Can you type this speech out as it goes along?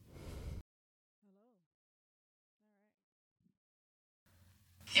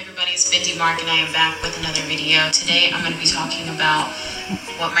Hey everybody, it's Bindi Mark and I am back with another video. Today I'm going to be talking about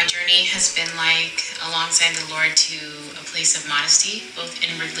what my journey has been like alongside the Lord to a place of modesty, both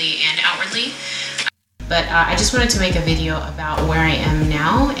inwardly and outwardly. But I just wanted to make a video about where I am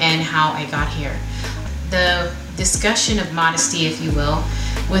now and how I got here. The discussion of modesty, if you will,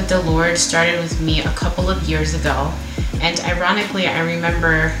 with the Lord started with me a couple of years ago. And ironically, I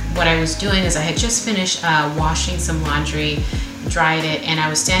remember what I was doing is I had just finished washing some laundry, dried it, and I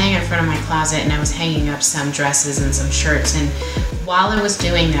was standing in front of my closet and I was hanging up some dresses and some shirts. And while I was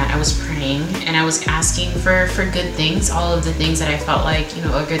doing that, I was praying and I was asking for good things, all of the things that I felt like,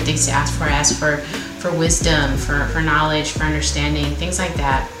 are good things to ask for. I asked for wisdom, for knowledge, for understanding, things like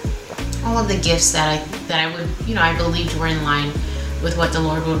that. All of the gifts that I would, I believed were in line with what the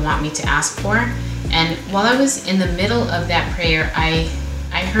Lord would want me to ask for. And while I was in the middle of that prayer, I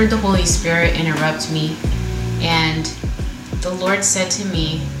heard the Holy Spirit interrupt me, and the Lord said to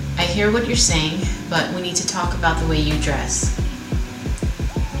me, I hear what you're saying, but we need to talk about the way you dress.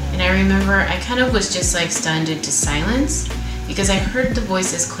 And I remember I kind of was just like stunned into silence because I heard the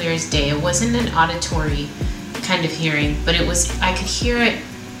voice as clear as day. It wasn't an auditory kind of hearing, but I could hear it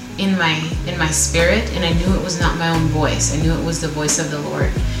in my spirit, and I knew it was not my own voice. I knew it was the voice of the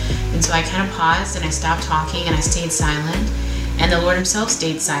Lord. And so I kind of paused and I stopped talking and I stayed silent. And the Lord himself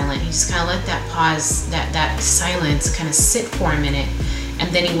stayed silent. He just kind of let that pause, that silence kind of sit for a minute.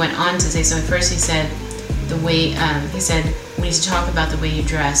 And then he went on to say, so at first he said, we need to talk about the way you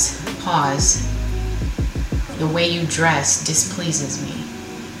dress. Pause. The way you dress displeases me.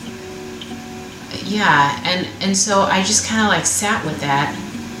 Yeah, and so I just kind of like sat with that.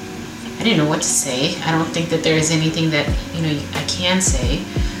 I didn't know what to say. I don't think that there is anything that, I can say.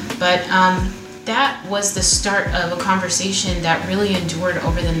 But that was the start of a conversation that really endured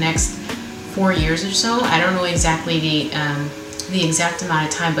over the next 4 years or so. I don't know exactly the exact amount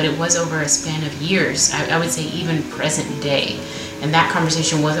of time, but it was over a span of years. I would say even present day. And that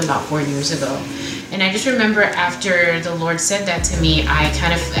conversation was about 4 years ago. And I just remember after the Lord said that to me, I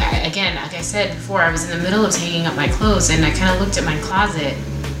kind of, again, like I said before, I was in the middle of hanging up my clothes, and I kind of looked at my closet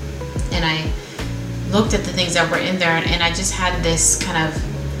and I looked at the things that were in there, and I just had this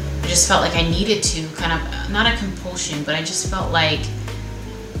I just felt like I needed to not a compulsion, but I just felt like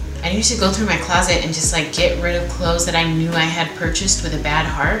I needed to go through my closet and just like get rid of clothes that I knew I had purchased with a bad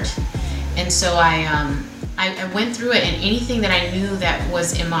heart. And so I went through it, and anything that I knew that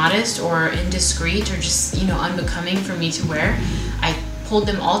was immodest or indiscreet or just, unbecoming for me to wear, I pulled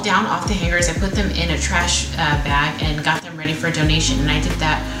them all down off the hangers. I put them in a trash bag and got them ready for donation. And I did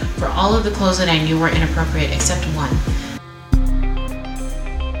that for all of the clothes that I knew were inappropriate except one.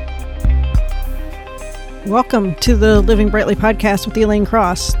 Welcome to the Living Brightly podcast with Elaine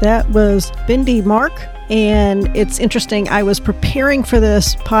Cross. That was Bindi Mark, and it's interesting. I was preparing for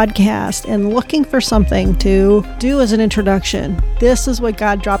this podcast and looking for something to do as an introduction. This is what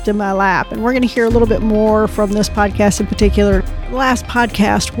God dropped in my lap, and we're going to hear a little bit more from this podcast in particular. Last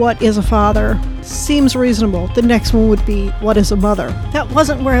podcast, What is a Father? Seems reasonable. The next one would be, What is a Mother? That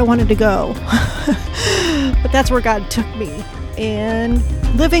wasn't where I wanted to go, but that's where God took me. And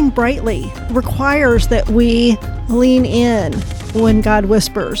living brightly requires that we lean in when God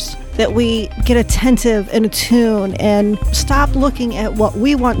whispers, that we get attentive and attuned and stop looking at what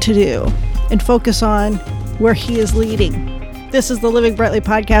we want to do and focus on where He is leading. This is the Living Brightly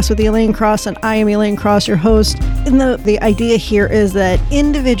podcast with Elaine Cross, and I am Elaine Cross, your host. And the idea here is that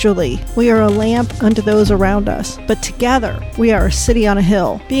individually, we are a lamp unto those around us, but together, we are a city on a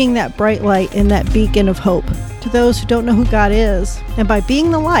hill, being that bright light and that beacon of hope to those who don't know who God is. And by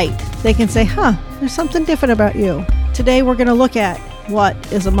being the light, they can say, there's something different about you. Today, we're going to look at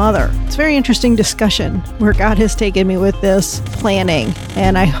what is a mother. It's a very interesting discussion where God has taken me with this planning,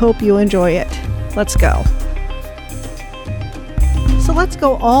 and I hope you enjoy it. Let's go. So let's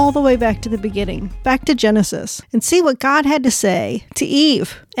go all the way back to the beginning, back to Genesis, and see what God had to say to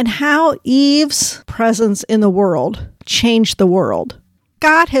Eve and how Eve's presence in the world changed the world.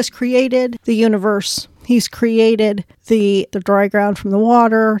 God has created the universe. He's created the dry ground from the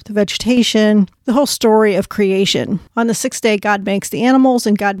water, the vegetation, the whole story of creation. On the sixth day, God makes the animals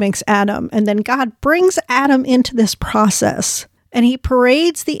and God makes Adam. And then God brings Adam into this process, and he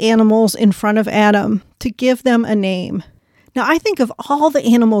parades the animals in front of Adam to give them a name. Now, I think of all the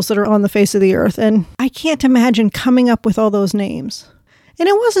animals that are on the face of the earth, and I can't imagine coming up with all those names. And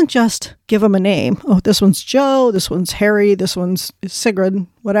it wasn't just give them a name. Oh, this one's Joe, this one's Harry, this one's Sigrid,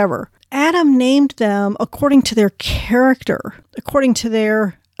 whatever. Adam named them according to their character, according to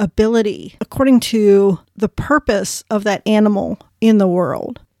their ability, according to the purpose of that animal in the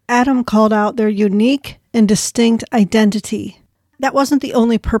world. Adam called out their unique and distinct identity. that wasn't the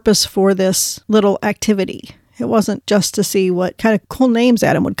only purpose for this little activity. It wasn't just to see what kind of cool names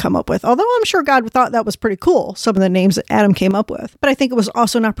Adam would come up with, although I'm sure God thought that was pretty cool, some of the names that Adam came up with. But I think it was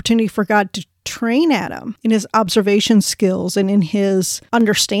also an opportunity for God to train Adam in his observation skills and in his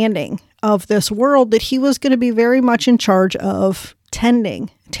understanding of this world that he was going to be very much in charge of tending,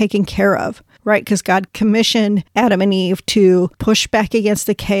 taking care of. Right? Because God commissioned Adam and Eve to push back against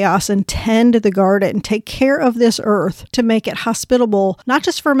the chaos and tend the garden, take care of this earth to make it hospitable, not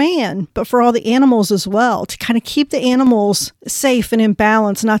just for man, but for all the animals as well, to kind of keep the animals safe and in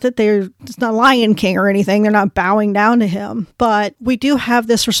balance. Not that it's not Lion King or anything. They're not bowing down to him, but we do have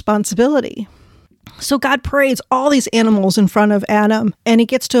this responsibility. So God parades all these animals in front of Adam, and he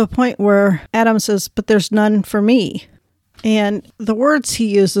gets to a point where Adam says, but there's none for me. And the words he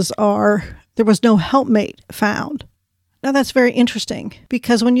uses are, there was no helpmate found. Now that's very interesting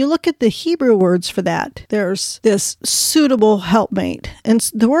because when you look at the Hebrew words for that, there's this suitable helpmate. And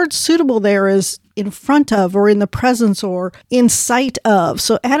the word suitable there is in front of or in the presence or in sight of.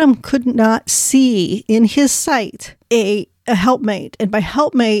 So Adam could not see in his sight a helpmate. And by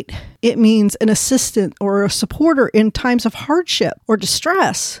helpmate, it means an assistant or a supporter in times of hardship or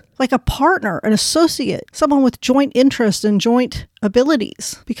distress, like a partner, an associate, someone with joint interests and joint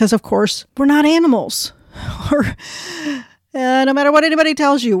abilities. Because, of course, we're not animals. No matter what anybody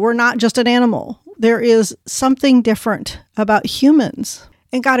tells you, we're not just an animal. There is something different about humans.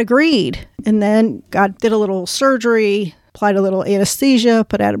 And God agreed. And then God did a little surgery, applied a little anesthesia,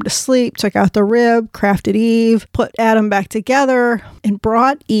 put Adam to sleep, took out the rib, crafted Eve, put Adam back together, and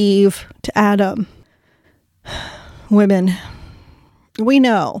brought Eve to Adam. Women, we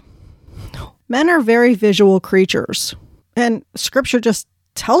know men are very visual creatures, and Scripture just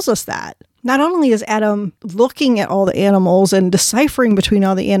tells us that. Not only is Adam looking at all the animals and deciphering between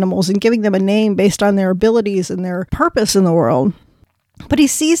all the animals and giving them a name based on their abilities and their purpose in the world, but he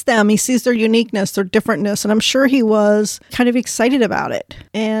sees them, he sees their uniqueness, their differentness, and I'm sure he was kind of excited about it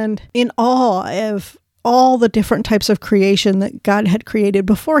and in awe of all the different types of creation that God had created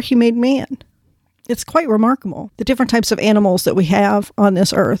before he made man. It's quite remarkable, the different types of animals that we have on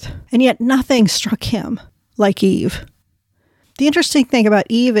this earth, and yet nothing struck him like Eve. The interesting thing about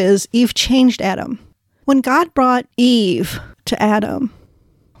Eve is Eve changed Adam. When God brought Eve to Adam,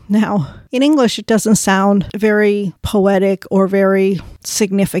 now, in English, it doesn't sound very poetic or very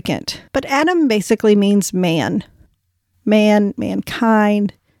significant, but Adam basically means man. Man,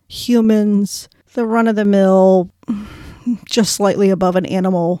 mankind, humans, the run-of-the-mill, just slightly above an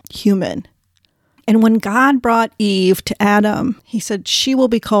animal human. And when God brought Eve to Adam, he said, she will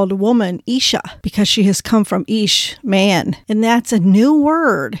be called woman, Isha, because she has come from Ish, man. And that's a new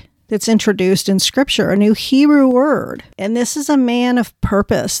word that's introduced in Scripture, a new Hebrew word. And this is a man of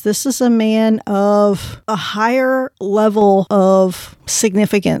purpose. This is a man of a higher level of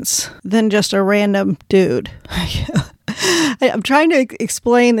significance than just a random dude. I'm trying to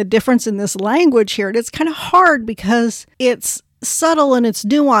explain the difference in this language here, and it's kind of hard because it's subtle in its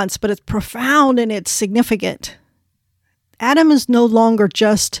nuance, but it's profound and it's significant. Adam is no longer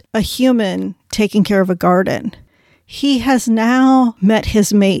just a human taking care of a garden. He has now met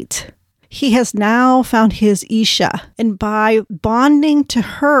his mate. He has now found his Isha, and by bonding to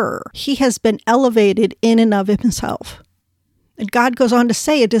her, he has been elevated in and of himself. And God goes on to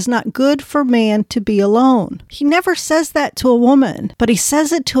say, it is not good for man to be alone. He never says that to a woman, but he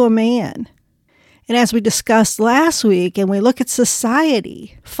says it to a man. And as we discussed last week, and we look at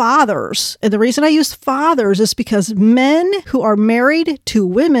society, fathers, and the reason I use fathers is because men who are married to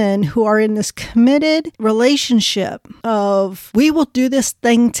women who are in this committed relationship of, we will do this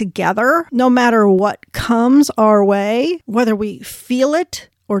thing together, no matter what comes our way, whether we feel it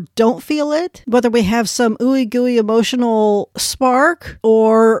or don't feel it, whether we have some ooey gooey emotional spark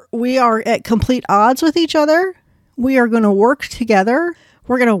or we are at complete odds with each other, we are going to work together.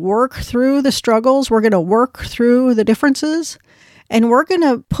 We're going to work through the struggles. We're going to work through the differences. And we're going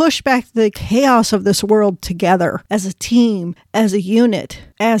to push back the chaos of this world together as a team, as a unit,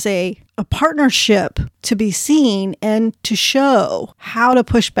 as a partnership to be seen and to show how to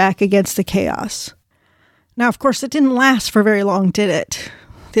push back against the chaos. Now, of course, it didn't last for very long, did it?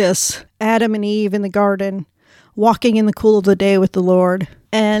 This Adam and Eve in the garden, walking in the cool of the day with the Lord.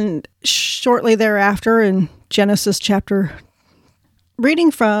 And shortly thereafter in Genesis chapter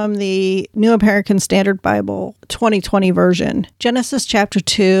reading from the New American Standard Bible 2020 version, Genesis chapter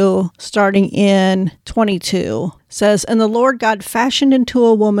 2, starting in 22, says, And the Lord God fashioned into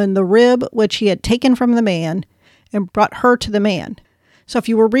a woman the rib which he had taken from the man, and brought her to the man. So if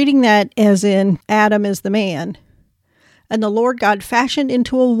you were reading that as in Adam is the man, and the Lord God fashioned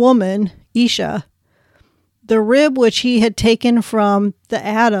into a woman, Isha, the rib which he had taken from the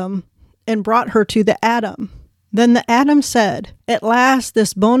Adam and brought her to the Adam. Then the Adam said, At last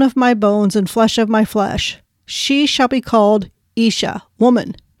this bone of my bones and flesh of my flesh, she shall be called Isha,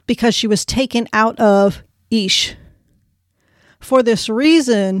 woman, because she was taken out of Ish. For this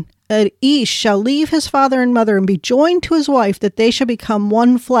reason, an Ish shall leave his father and mother and be joined to his wife, that they shall become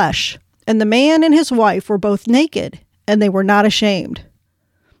one flesh. And the man and his wife were both naked, and they were not ashamed.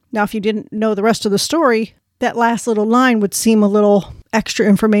 Now, if you didn't know the rest of the story, that last little line would seem a little extra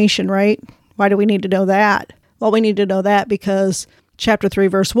information, right? Why do we need to know that? Well, we need to know that because chapter 3,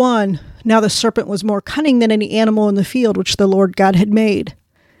 verse 1, now the serpent was more cunning than any animal in the field which the Lord God had made.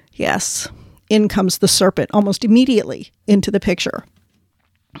 Yes, in comes the serpent almost immediately into the picture.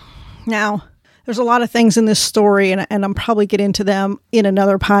 Now, there's a lot of things in this story, and I'm probably get into them in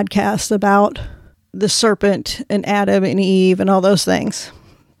another podcast about the serpent and Adam and Eve and all those things.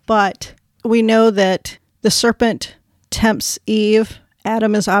 But we know that the serpent tempts Eve.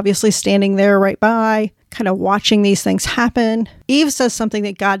 Adam is obviously standing there right by, kind of watching these things happen. Eve says something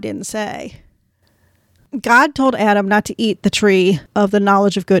that God didn't say. God told Adam not to eat the tree of the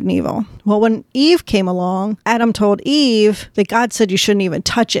knowledge of good and evil. Well, when Eve came along, Adam told Eve that God said you shouldn't even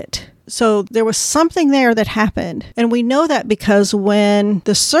touch it. So there was something there that happened. And we know that because when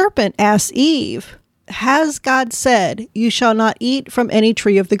the serpent asked Eve, has God said, you shall not eat from any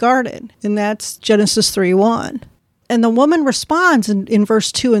tree of the garden? And that's Genesis 3:1. And the woman responds in verse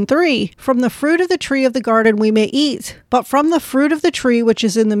 2 and 3, from the fruit of the tree of the garden we may eat, but from the fruit of the tree which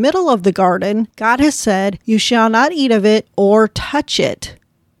is in the middle of the garden, God has said, you shall not eat of it or touch it,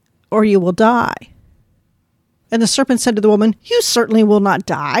 or you will die. And the serpent said to the woman, you certainly will not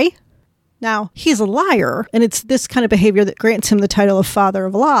die. Now, he's a liar, and it's this kind of behavior that grants him the title of father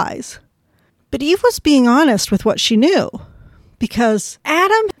of lies. But Eve was being honest with what she knew, because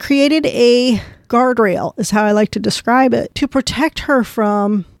Adam created a guardrail, is how I like to describe it, to protect her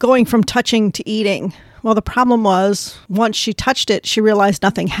from going from touching to eating. Well, the problem was, once she touched it, she realized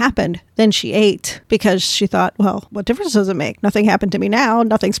nothing happened. Then she ate because she thought, well, what difference does it make? Nothing happened to me now.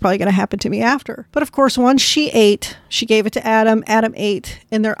 Nothing's probably going to happen to me after. But of course, once she ate, she gave it to Adam. Adam ate,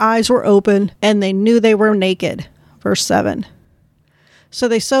 and their eyes were open, and they knew they were naked. Verse 7. So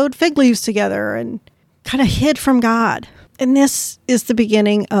they sewed fig leaves together and kind of hid from God. And this is the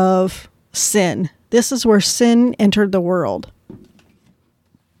beginning of sin. This is where sin entered the world.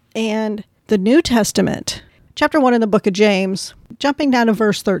 And the New Testament, chapter 1 in the book of James, jumping down to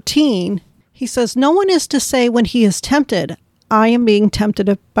verse 13, he says, no one is to say when he is tempted, I am being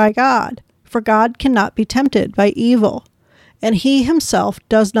tempted by God. For God cannot be tempted by evil, and he himself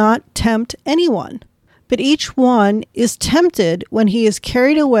does not tempt anyone. But each one is tempted when he is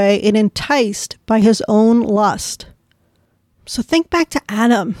carried away and enticed by his own lust. So think back to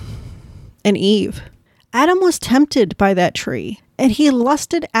Adam and Eve. Adam was tempted by that tree, and he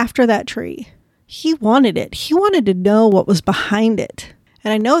lusted after that tree. He wanted it. He wanted to know what was behind it.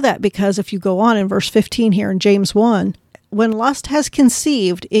 And I know that because if you go on in verse 15 here in James 1, when lust has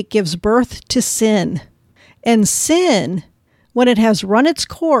conceived, it gives birth to sin. And sin, when it has run its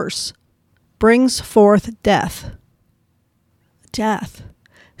course, brings forth death. Death.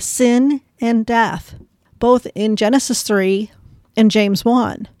 Sin and death, both in Genesis 3 and James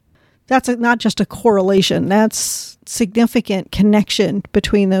 1. That's not just a correlation. That's significant connection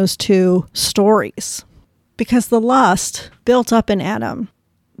between those two stories. Because the lust built up in Adam,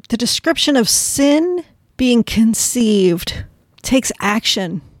 the description of sin being conceived takes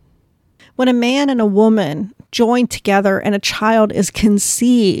action. When a man and a woman join together and a child is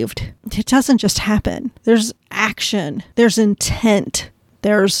conceived, it doesn't just happen. There's action, there's intent,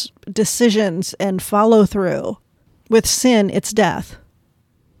 there's decisions and follow through. With sin, it's death.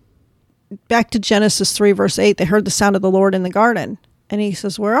 Back to Genesis 3, verse 8, they heard the sound of the Lord in the garden. And he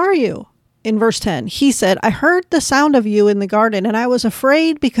says, where are you? In verse 10, he said, I heard the sound of you in the garden, and I was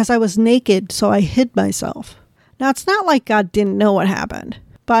afraid because I was naked, so I hid myself. Now, it's not like God didn't know what happened.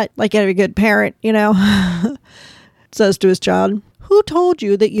 But like every good parent, says to his child, who told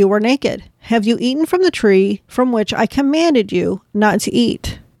you that you were naked? Have you eaten from the tree from which I commanded you not to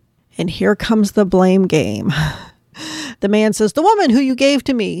eat? And here comes the blame game. The man says, the woman who you gave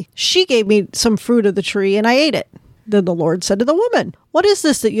to me, she gave me some fruit of the tree and I ate it. Then the Lord said to the woman, what is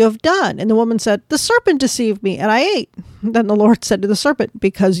this that you have done? And the woman said, the serpent deceived me and I ate. Then the Lord said to the serpent,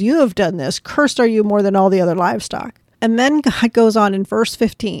 because you have done this, cursed are you more than all the other livestock. And then God goes on in verse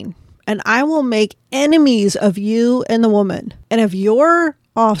 15, and I will make enemies of you and the woman, and of your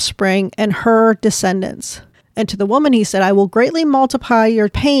offspring and her descendants. And to the woman he said, I will greatly multiply your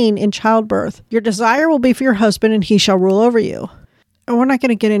pain in childbirth. Your desire will be for your husband, and he shall rule over you. we're not going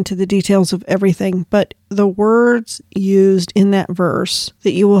to get into the details of everything, but the words used in that verse,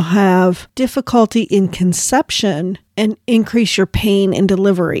 that you will have difficulty in conception and increase your pain in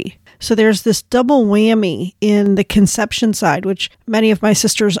delivery. So there's this double whammy in the conception side, which many of my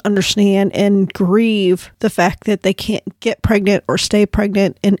sisters understand and grieve the fact that they can't get pregnant or stay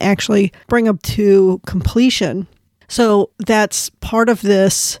pregnant and actually bring them to completion. So that's part of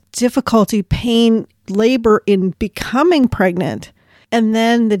this difficulty, pain, labor in becoming pregnant, and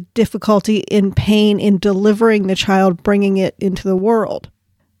then the difficulty in pain in delivering the child, bringing it into the world.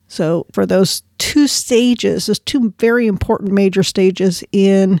 So for those two stages, those two very important major stages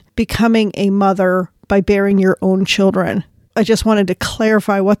in becoming a mother by bearing your own children, I just wanted to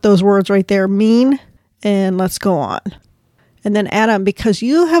clarify what those words right there mean, and let's go on. And then Adam, because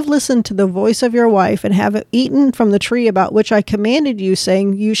you have listened to the voice of your wife and have eaten from the tree about which I commanded you,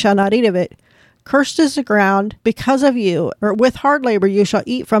 saying, you shall not eat of it, cursed is the ground because of you, or with hard labor you shall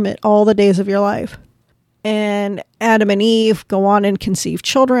eat from it all the days of your life. And Adam and Eve go on and conceive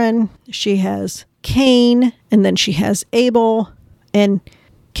children. She has Cain, and then she has Abel, and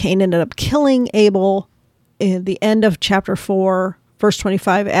Cain ended up killing Abel. In the end of chapter 4, verse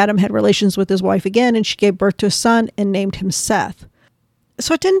 25, Adam had relations with his wife again, and she gave birth to a son and named him Seth.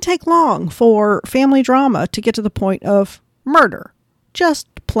 So it didn't take long for family drama to get to the point of murder, just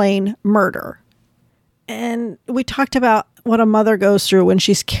plain murder. And we talked about what a mother goes through when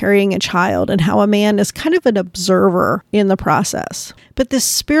she's carrying a child and how a man is kind of an observer in the process. But this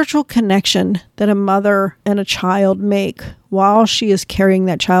spiritual connection that a mother and a child make while she is carrying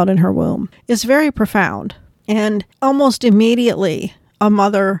that child in her womb is very profound. And almost immediately, a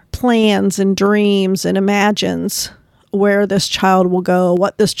mother plans and dreams and imagines where this child will go,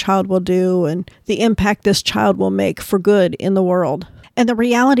 what this child will do, and the impact this child will make for good in the world. And the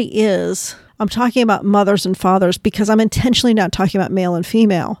reality is, I'm talking about mothers and fathers because I'm intentionally not talking about male and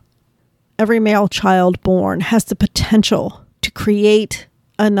female. Every male child born has the potential to create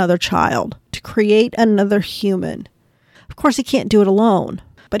another child, to create another human. Of course, he can't do it alone,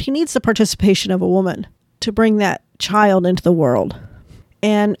 but he needs the participation of a woman to bring that child into the world.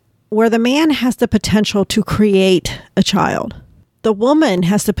 And where the man has the potential to create a child, the woman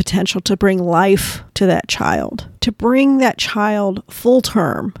has the potential to bring life to that child. To bring that child full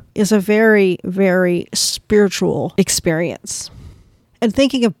term is a very, very spiritual experience. And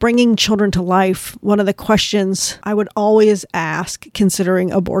thinking of bringing children to life, one of the questions I would always ask,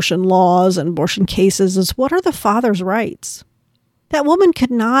 considering abortion laws and abortion cases, is what are the father's rights? That woman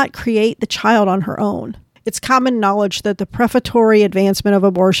could not create the child on her own. It's common knowledge that the prefatory advancement of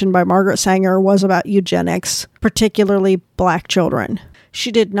abortion by Margaret Sanger was about eugenics, particularly black children.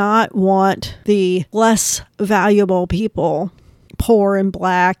 She did not want the less valuable people, poor and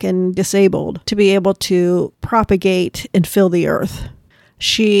black and disabled, to be able to propagate and fill the earth.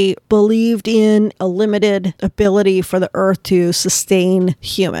 She believed in a limited ability for the earth to sustain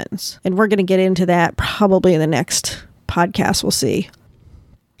humans. And we're going to get into that probably in the next podcast, we'll see.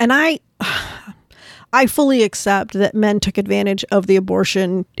 And I fully accept that men took advantage of the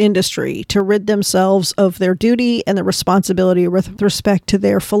abortion industry to rid themselves of their duty and the responsibility with respect to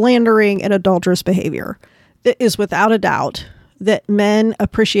their philandering and adulterous behavior. It is without a doubt that men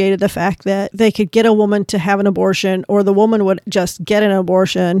appreciated the fact that they could get a woman to have an abortion, or the woman would just get an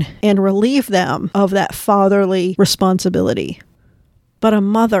abortion and relieve them of that fatherly responsibility. But a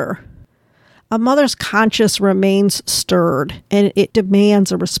mother's conscience remains stirred, and it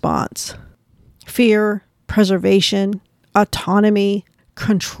demands a response. Fear, preservation, autonomy,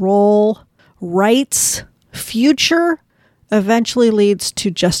 control, rights, future eventually leads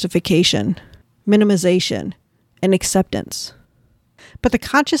to justification, minimization, and acceptance. But the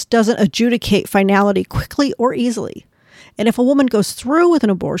conscience doesn't adjudicate finality quickly or easily. And if a woman goes through with an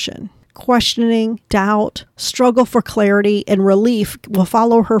abortion, questioning, doubt, struggle for clarity, and relief will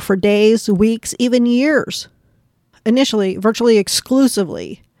follow her for days, weeks, even years. Initially, virtually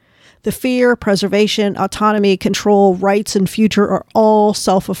exclusively, the fear, preservation, autonomy, control, rights, and future are all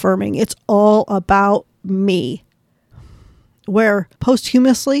self-affirming. It's all about me. Where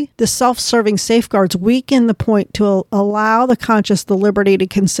posthumously, the self-serving safeguards weaken the point to allow the conscious the liberty to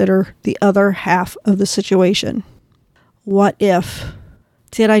consider the other half of the situation. What if?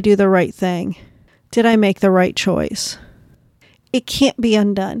 Did I do the right thing? Did I make the right choice? It can't be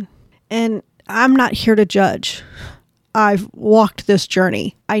undone. And I'm not here to judge. I've walked this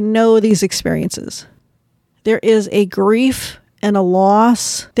journey. I know these experiences. There is a grief and a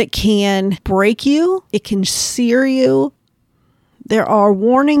loss that can break you. It can sear you. There are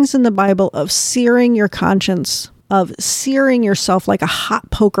warnings in the Bible of searing your conscience, of searing yourself like a hot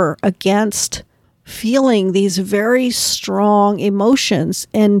poker against feeling these very strong emotions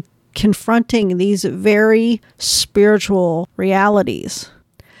and confronting these very spiritual realities.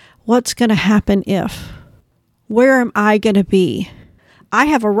 What's going to happen if? Where am I going to be? I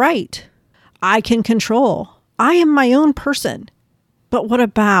have a right. I can control. I am my own person. But what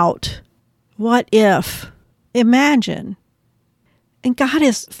about? What if? Imagine. And God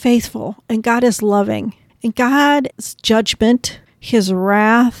is faithful, and God is loving, and God's judgment, His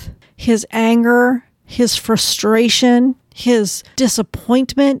wrath, His anger, His frustration, His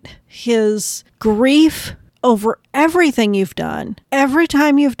disappointment, His grief over everything you've done, every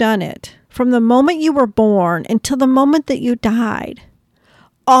time you've done it, from the moment you were born until the moment that you died,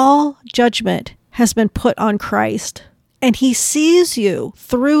 all judgment has been put on Christ. And He sees you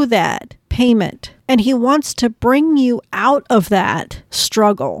through that payment. And He wants to bring you out of that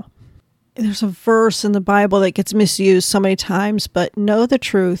struggle. There's a verse in the Bible that gets misused so many times, but know the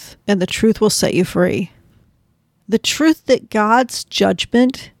truth, and the truth will set you free. The truth that God's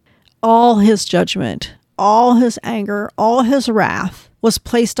judgment, all His judgment, all His anger, all His wrath was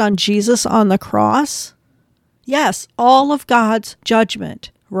placed on Jesus on the cross. Yes, all of God's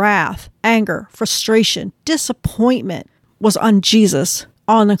judgment, wrath, anger, frustration, disappointment was on Jesus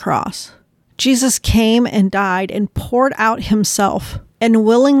on the cross. Jesus came and died and poured out Himself and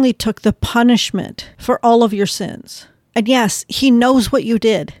willingly took the punishment for all of your sins. And yes, He knows what you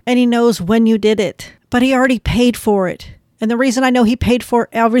did and He knows when you did it, but He already paid for it. And the reason I know He paid for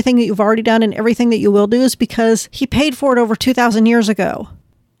everything that you've already done and everything that you will do is because He paid for it over 2,000 years ago.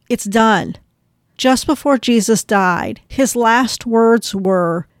 It's done. Just before Jesus died, His last words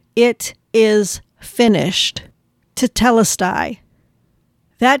were, "It is finished," tetelestai.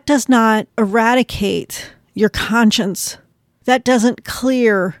 That does not eradicate your conscience. That doesn't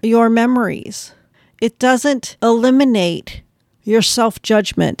clear your memories. It doesn't eliminate your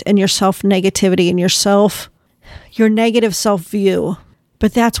self-judgment and your self-negativity and your negative self-view.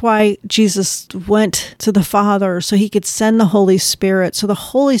 But that's why Jesus went to the Father, so He could send the Holy Spirit. So the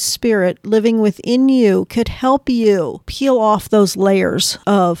Holy Spirit living within you could help you peel off those layers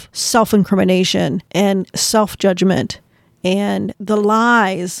of self-incrimination and self-judgment and the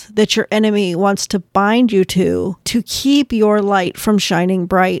lies that your enemy wants to bind you to keep your light from shining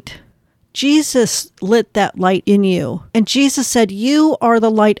bright. Jesus lit that light in you. And Jesus said, "You are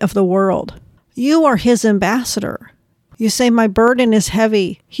the light of the world." You are His ambassador. You say, "My burden is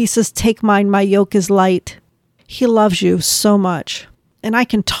heavy." He says, "Take mine, my yoke is light." He loves you so much. And I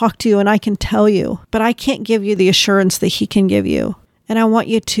can talk to you and I can tell you, but I can't give you the assurance that He can give you. And I want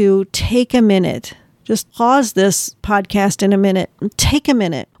you to take a minute. Just pause this podcast in a minute and take a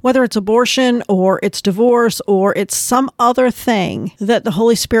minute, whether it's abortion or it's divorce or it's some other thing that the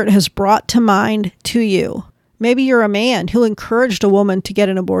Holy Spirit has brought to mind to you. Maybe you're a man who encouraged a woman to get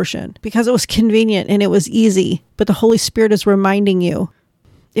an abortion because it was convenient and it was easy, but the Holy Spirit is reminding you.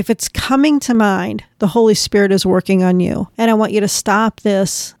 If it's coming to mind, the Holy Spirit is working on you. And I want you to stop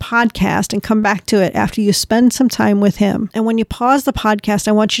this podcast and come back to it after you spend some time with Him. And when you pause the podcast,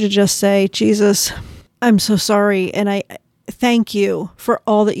 I want you to just say, "Jesus, I'm so sorry, and I thank you for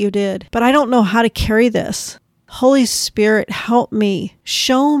all that you did, but I don't know how to carry this. Holy Spirit, help me.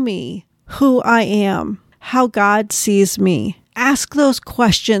 Show me who I am, how God sees me." Ask those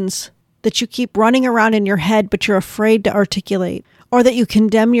questions that you keep running around in your head, but you're afraid to articulate, or that you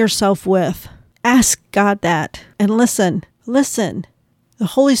condemn yourself with. Ask God that, and listen. The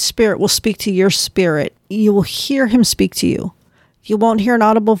Holy Spirit will speak to your spirit. You will hear Him speak to you. You won't hear an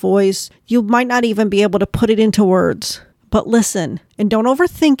audible voice. You might not even be able to put it into words, but listen, and don't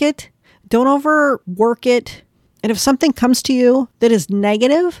overthink it. Don't overwork it. And if something comes to you that is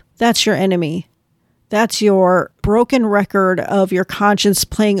negative, that's your enemy. That's your broken record of your conscience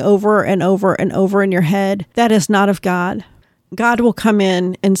playing over and over and over in your head. That is not of God. God will come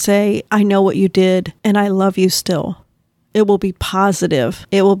in and say, "I know what you did, and I love you still." It will be positive.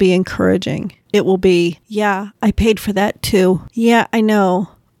 It will be encouraging. It will be, "Yeah, I paid for that too. Yeah, I know.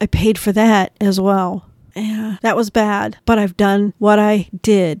 I paid for that as well. Yeah, that was bad, but I've done what I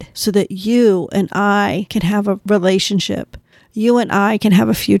did so that you and I can have a relationship. You and I can have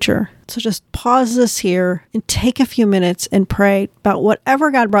a future." So just pause this here and take a few minutes and pray about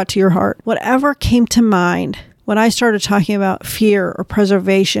whatever God brought to your heart, whatever came to mind when I started talking about fear or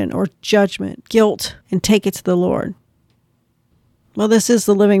preservation or judgment, guilt, and take it to the Lord. Well, this is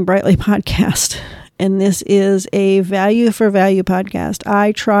the Living Brightly podcast, and this is a value for value podcast.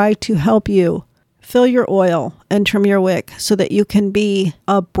 I try to help you fill your oil and trim your wick so that you can be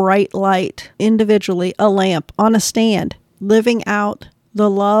a bright light, individually, a lamp on a stand, living out the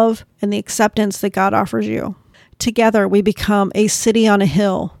love and the acceptance that God offers you. Together, we become a city on a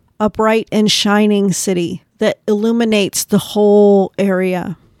hill, a bright and shining city that illuminates the whole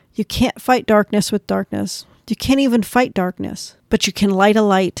area. You can't fight darkness with darkness. You can't even fight darkness, but you can light a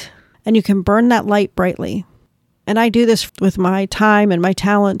light, and you can burn that light brightly. And I do this with my time and my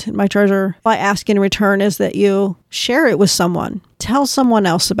talent and my treasure. All I ask in return is that you share it with someone. Tell someone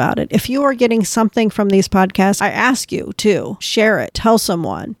else about it. If you are getting something from these podcasts, I ask you to share it. Tell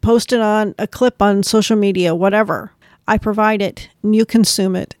someone. Post it on a clip on social media, whatever. I provide it and you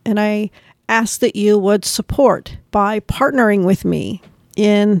consume it. And I ask that you would support by partnering with me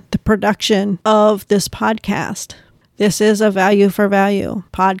in the production of this podcast. This is a value for value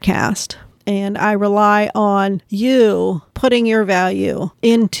podcast. And I rely on you putting your value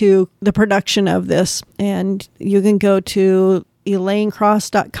into the production of this. And you can go to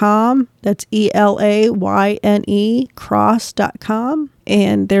ElaineCross.com. That's ELAYNE cross.com.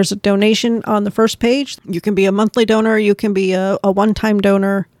 And there's a donation on the first page. You can be a monthly donor. You can be a one-time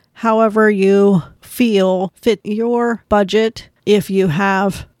donor. However you feel fit your budget. If you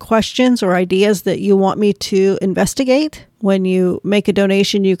have questions or ideas that you want me to investigate, when you make a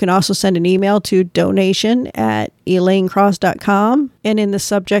donation, you can also send an email to donation@ElaineCross.com. And in the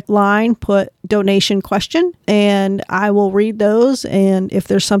subject line, put donation question, and I will read those. And if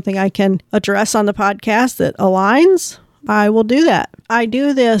there's something I can address on the podcast that aligns, I will do that. I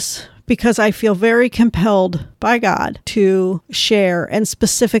do this because I feel very compelled by God to share and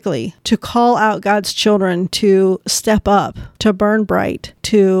specifically to call out God's children to step up, to burn bright,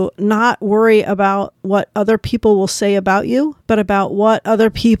 to not worry about what other people will say about you, but about what other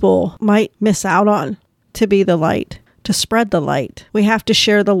people might miss out on, to be the light, to spread the light. We have to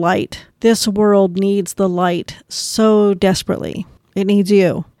share the light. This world needs the light so desperately. It needs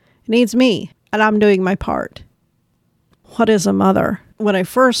you. It needs me, and I'm doing my part. What is a mother? When I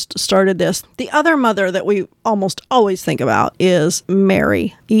first started this, the other mother that we almost always think about is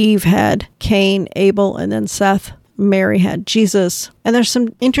Mary. Eve had Cain, Abel, and then Seth. Mary had Jesus. And there's some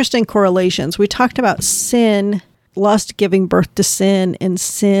interesting correlations. We talked about sin, lust giving birth to sin, and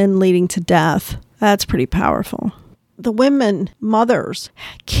sin leading to death. That's pretty powerful. The women, mothers,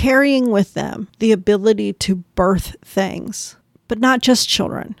 carrying with them the ability to birth things, but not just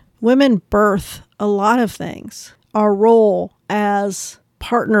children. Women birth a lot of things. Our role as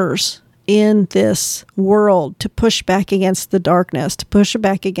partners in this world to push back against the darkness, to push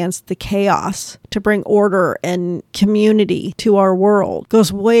back against the chaos, to bring order and community to our world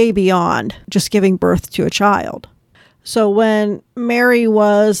goes way beyond just giving birth to a child. So when Mary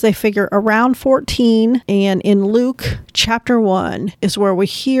was, they figure, around 14, and in Luke chapter 1 is where we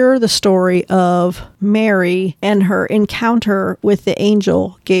hear the story of Mary and her encounter with the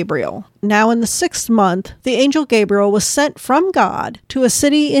angel Gabriel. Now in the 6th month, the angel Gabriel was sent from God to a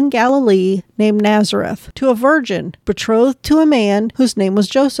city in Galilee named Nazareth, to a virgin betrothed to a man whose name was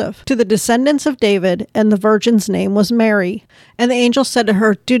Joseph, to the descendants of David, and the virgin's name was Mary. And the angel said to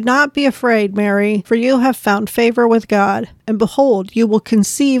her, "Do not be afraid, Mary, for you have found favor with God. And behold, you will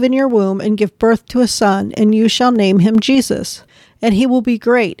conceive in your womb and give birth to a son, and you shall name him Jesus. And he will be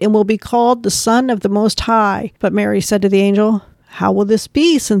great, and will be called the Son of the Most High." But Mary said to the angel, "How will this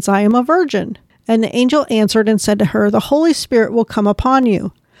be, since I am a virgin?" And the angel answered and said to her, "The Holy Spirit will come upon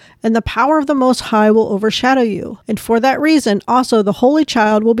you, and the power of the Most High will overshadow you. And for that reason also the Holy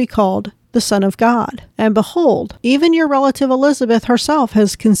Child will be called the Son of God. And behold, even your relative Elizabeth herself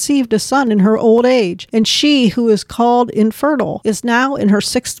has conceived a son in her old age, and she who is called infertile is now in her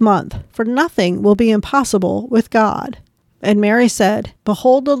 6th month, for nothing will be impossible with God." And Mary said,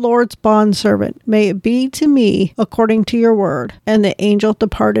 "Behold the Lord's bondservant, may it be to me according to your word." And the angel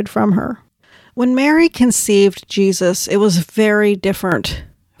departed from her. When Mary conceived Jesus, it was very different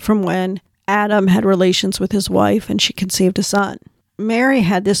from when Adam had relations with his wife and she conceived a son. Mary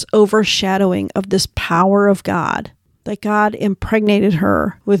had this overshadowing of this power of God, that God impregnated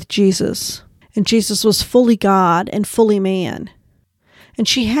her with Jesus. And Jesus was fully God and fully man. And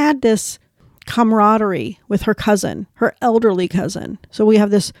she had this camaraderie with her cousin, her elderly cousin. So we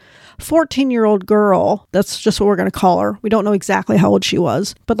have this 14-year-old girl. That's just what we're going to call her. We don't know exactly how old she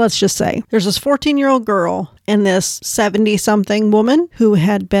was, but let's just say there's this 14-year-old girl and this 70-something woman who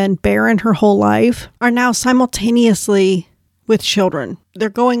had been barren her whole life are now simultaneously with children. They're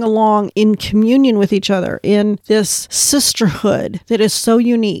going along in communion with each other in this sisterhood that is so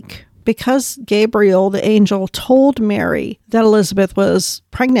unique. Because Gabriel, the angel, told Mary that Elizabeth was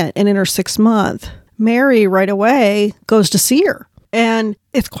pregnant and in her 6th month, Mary right away goes to see her. And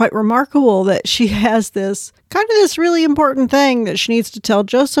it's quite remarkable that she has this really important thing that she needs to tell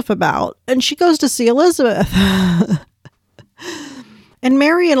Joseph about. And she goes to see Elizabeth. And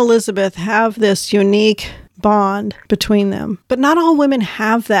Mary and Elizabeth have this unique bond between them. But not all women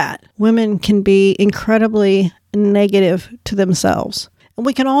have that. Women can be incredibly negative to themselves. And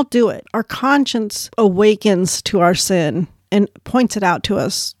we can all do it. Our conscience awakens to our sin and points it out to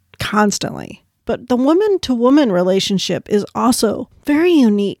us constantly. But the woman-to-woman relationship is also very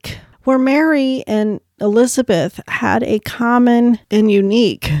unique, where Mary and Elizabeth had a common and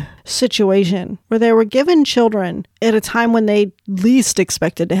unique situation where they were given children at a time when they least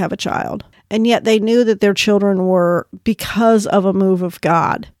expected to have a child. And yet they knew that their children were because of a move of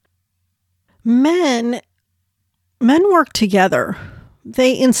God. Men work together.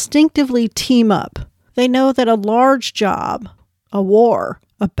 They instinctively team up. They know that a large job, a war,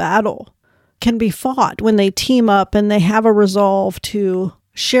 a battle, can be fought when they team up and they have a resolve to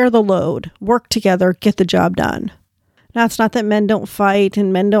share the load, work together, get the job done. Now, it's not that men don't fight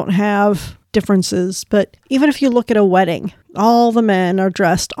and men don't have differences, but even if you look at a wedding, all the men are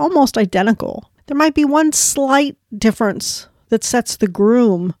dressed almost identical. There might be one slight difference that sets the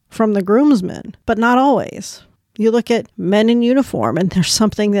groom from the groomsmen, but not always. You look at men in uniform, and there's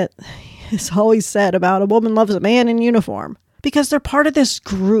something that is always said about a woman loves a man in uniform because they're part of this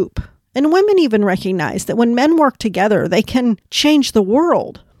group. And women even recognize that when men work together, they can change the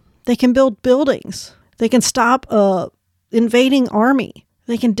world. They can build buildings. They can stop an invading army.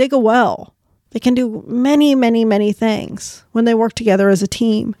 They can dig a well. They can do many, many, many things when they work together as a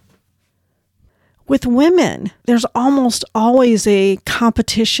team. With women, there's almost always a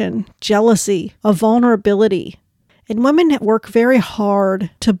competition, jealousy, a vulnerability. And women work very hard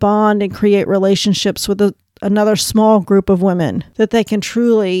to bond and create relationships with another small group of women that they can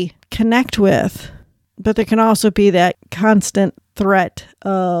truly connect with. But there can also be that constant threat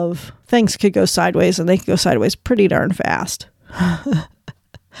of things could go sideways, and they could go sideways pretty darn fast.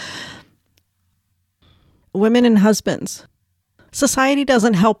 Women and husbands. Society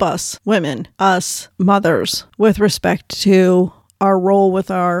doesn't help us, women, us mothers, with respect to our role with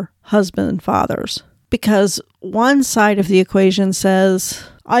our husband and fathers. Because one side of the equation says,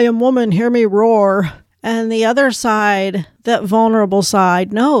 I am woman, hear me roar. And the other side, that vulnerable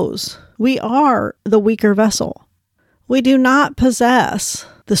side, knows we are the weaker vessel. We do not possess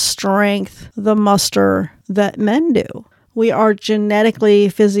the strength, the muster that men do. We are genetically,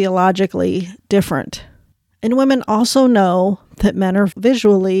 physiologically different. And women also know that men are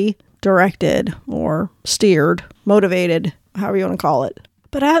visually directed or steered, motivated, however you want to call it.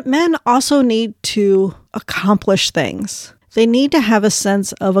 But men also need to accomplish things. They need to have a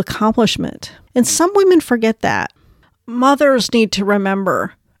sense of accomplishment. And some women forget that. Mothers need to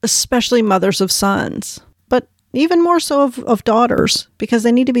remember, especially mothers of sons, but even more so of daughters, because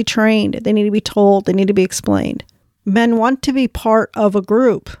they need to be trained, they need to be told, they need to be explained. Men want to be part of a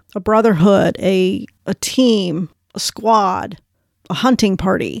group, a brotherhood, a team, a squad, a hunting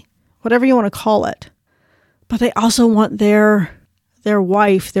party, whatever you want to call it. But they also want their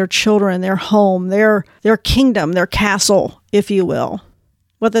wife, their children, their home, their kingdom, their castle, if you will.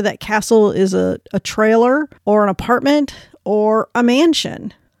 Whether that castle is a trailer or an apartment or a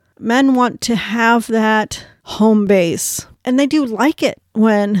mansion. Men want to have that home base. And they do like it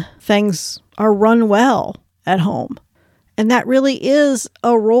when things are run well at home. And that really is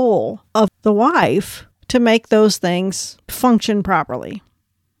a role of the wife to make those things function properly.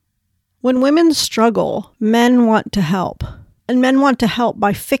 When women struggle, men want to help. And men want to help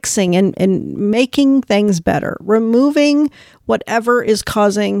by fixing and making things better, removing whatever is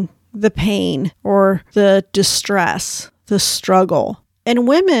causing the pain or the distress, the struggle. And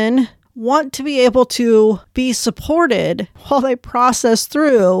women want to be able to be supported while they process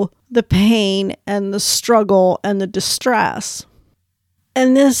through the pain and the struggle and the distress.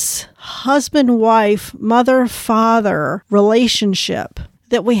 And this husband-wife, mother-father relationship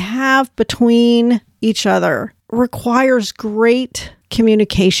that we have between each other requires great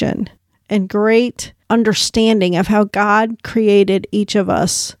communication and great understanding of how God created each of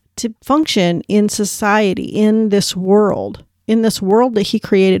us to function in society, in this world that He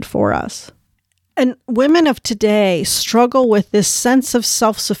created for us. And women of today struggle with this sense of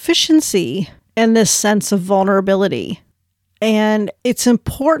self-sufficiency and this sense of vulnerability. And it's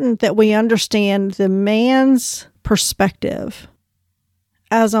important that we understand the man's perspective.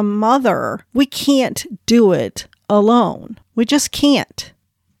 As a mother, we can't do it alone. We just can't.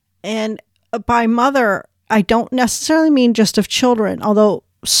 And by mother, I don't necessarily mean just of children, although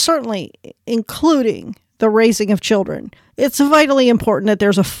certainly including the raising of children. It's vitally important that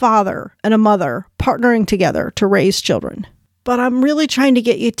there's a father and a mother partnering together to raise children. But I'm really trying to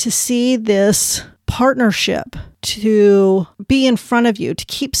get you to see this partnership, to be in front of you, to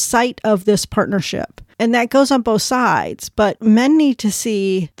keep sight of this partnership. And that goes on both sides, but men need to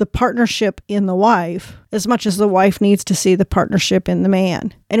see the partnership in the wife as much as the wife needs to see the partnership in the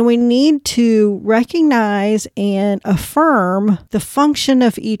man. And we need to recognize and affirm the function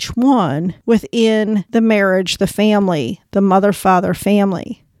of each one within the marriage, the family, the mother-father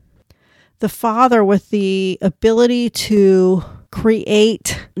family. The father with the ability to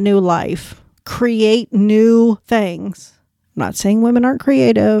create new life, create new things. I'm not saying women aren't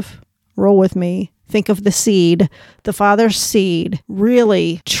creative. Roll with me. Think of the seed. The father's seed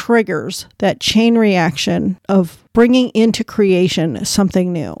really triggers that chain reaction of bringing into creation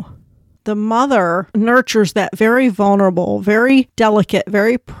something new. The mother nurtures that very vulnerable, very delicate,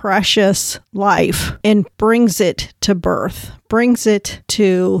 very precious life and brings it to birth, brings it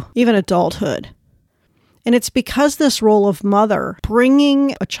to even adulthood. And it's because this role of mother,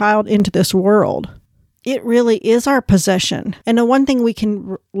 bringing a child into this world, it really is our possession. And the one thing we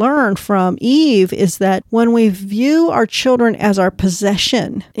can learn from Eve is that when we view our children as our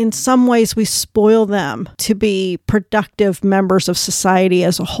possession, in some ways we spoil them to be productive members of society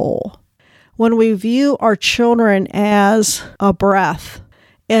as a whole. When we view our children as a breath,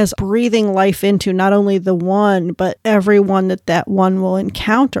 as breathing life into not only the one, but everyone that one will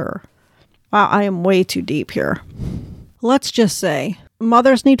encounter. Wow, I am way too deep here. Let's just say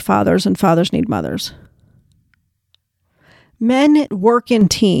mothers need fathers and fathers need mothers. Men work in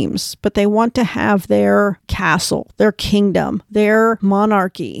teams, but they want to have their castle, their kingdom, their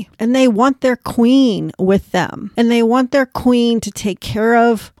monarchy, and they want their queen with them. And they want their queen to take care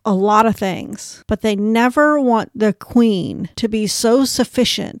of a lot of things, but they never want the queen to be so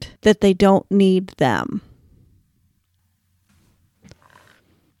sufficient that they don't need them.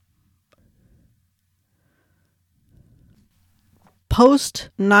 Post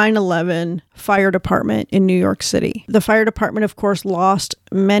 9/11 fire department in New York City. The fire department, of course, lost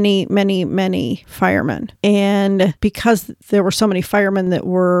many, many, many firemen. And because there were so many firemen that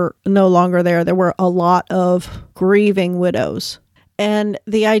were no longer there were a lot of grieving widows. And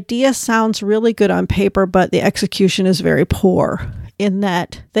the idea sounds really good on paper, but the execution is very poor, in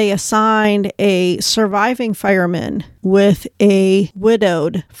that they assigned a surviving fireman with a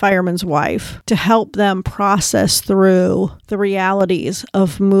widowed fireman's wife to help them process through the realities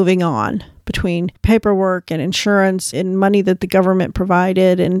of moving on between paperwork and insurance and money that the government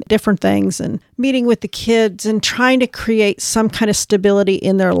provided and different things, and meeting with the kids and trying to create some kind of stability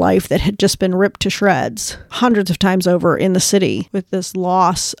in their life that had just been ripped to shreds hundreds of times over in the city with this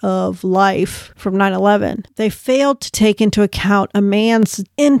loss of life from 9/11. They failed to take into account a man's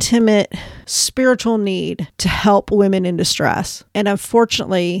intimate spiritual need to help women in distress. And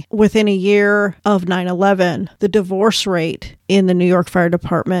unfortunately, within a year of 9/11, the divorce rate in the New York Fire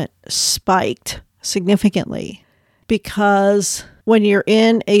Department spiked significantly, because when you're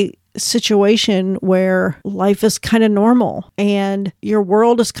in a situation where life is kind of normal and your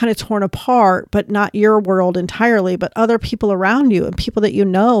world is kind of torn apart, but not your world entirely, but other people around you and people that you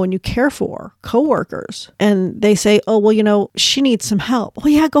know and you care for, coworkers, and they say, oh, well, she needs some help. Oh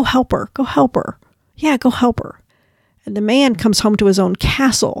yeah, go help her. Go help her. Yeah, go help her. And the man comes home to his own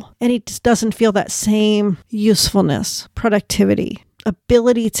castle and he just doesn't feel that same usefulness, productivity,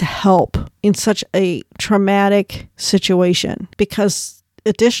 ability to help in such a traumatic situation, because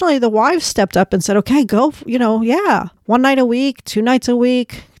additionally, the wife stepped up and said, okay, go, 1 night a week, 2 nights a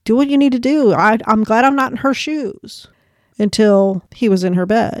week, do what you need to do. I'm glad I'm not in her shoes, until he was in her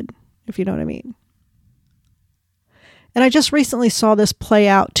bed, if you know what I mean. And I just recently saw this play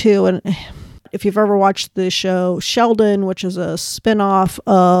out too. And if you've ever watched the show Sheldon, which is a spinoff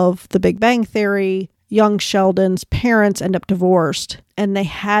of The Big Bang Theory, young Sheldon's parents end up divorced, and they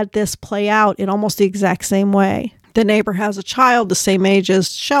had this play out in almost the exact same way. The neighbor has a child the same age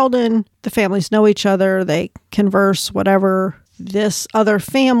as Sheldon. The families know each other. They converse, whatever. This other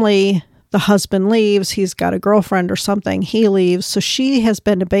family, the husband leaves. He's got a girlfriend or something. He leaves. So she has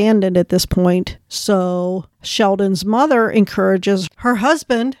been abandoned at this point. So Sheldon's mother encourages her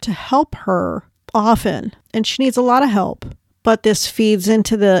husband to help her often. And she needs a lot of help. But this feeds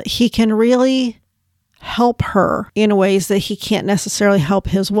into he can really help her in ways that he can't necessarily help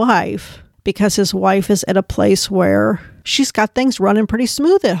his wife, because his wife is at a place where she's got things running pretty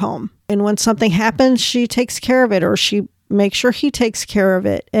smooth at home. And when something happens, she takes care of it, or she makes sure he takes care of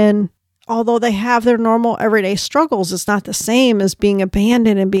it. And although they have their normal everyday struggles, it's not the same as being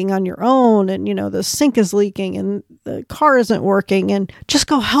abandoned and being on your own. And, the sink is leaking and the car isn't working, and just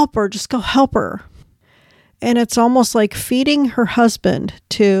go help her. Just go help her. And it's almost like feeding her husband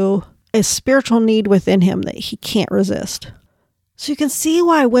to a spiritual need within him that he can't resist. So you can see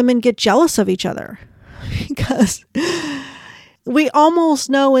why women get jealous of each other, because we almost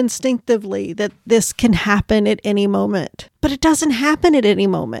know instinctively that this can happen at any moment, but it doesn't happen at any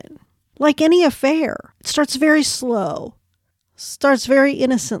moment. Like any affair, it starts very slow, starts very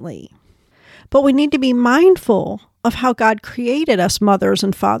innocently. But we need to be mindful of how God created us mothers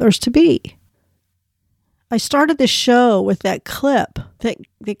and fathers to be. I started this show with that clip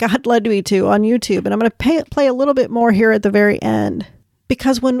that God led me to on YouTube, and I'm going to play a little bit more here at the very end.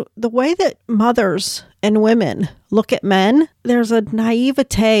 Because when the way that mothers and women look at men, there's a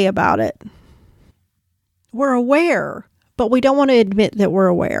naivete about it. We're aware, but we don't want to admit that we're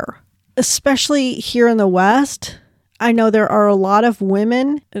aware. Especially here in the West, I know there are a lot of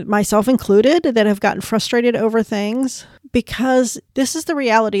women, myself included, that have gotten frustrated over things because this is the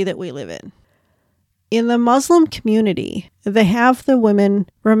reality that we live in. In the Muslim community, they have the women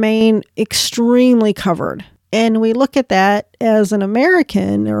remain extremely covered. And we look at that as an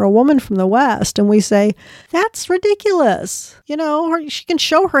American or a woman from the West, and we say, that's ridiculous. You know, she can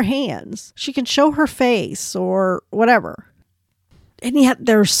show her hands. She can show her face or whatever. And yet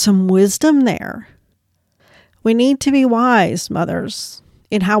there's some wisdom there. We need to be wise, mothers,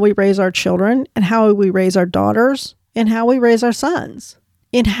 in how we raise our children and how we raise our daughters and how we raise our sons,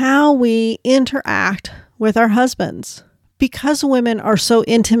 in how we interact with our husbands. Because women are so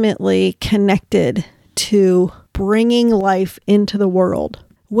intimately connected to bringing life into the world,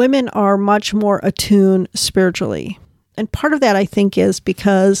 women are much more attuned spiritually. And part of that, I think, is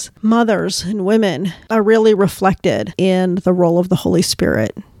because mothers and women are really reflected in the role of the Holy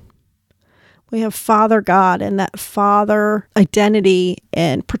Spirit. We have Father God, and that Father identity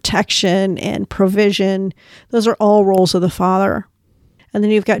and protection and provision, those are all roles of the Father. And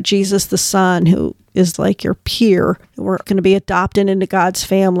then you've got Jesus the Son, who is like your peer. We're going to be adopted into God's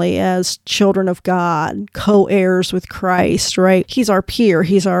family as children of God, co-heirs with Christ, right? He's our peer.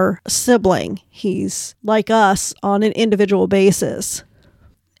 He's our sibling. He's like us on an individual basis.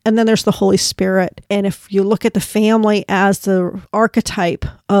 And then there's the Holy Spirit. And if you look at the family as the archetype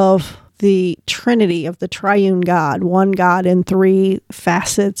of the Trinity, of the triune God, one God in three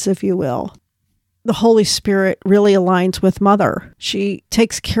facets, if you will, the Holy Spirit really aligns with mother. She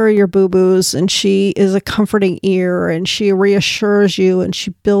takes care of your boo-boos, and she is a comforting ear, and she reassures you, and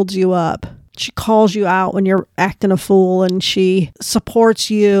she builds you up. She calls you out when you're acting a fool, and she supports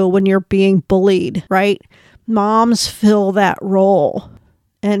you when you're being bullied, right? Moms fill that role.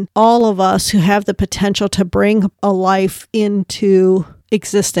 And all of us who have the potential to bring a life into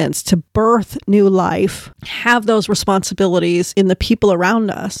existence, to birth new life, have those responsibilities in the people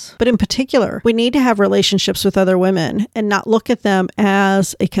around us. But in particular, we need to have relationships with other women and not look at them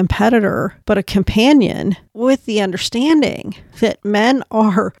as a competitor, but a companion, with the understanding that men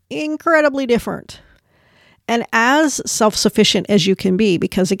are incredibly different and as self-sufficient as you can be.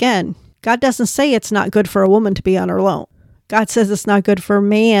 Because again, God doesn't say it's not good for a woman to be on her own. God says it's not good for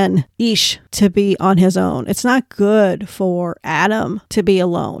man, Ish, to be on his own. It's not good for Adam to be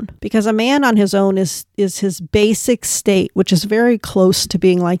alone, because a man on his own is his basic state, which is very close to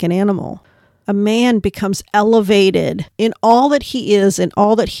being like an animal. A man becomes elevated in all that he is and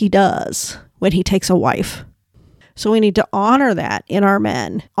all that he does when he takes a wife. So we need to honor that in our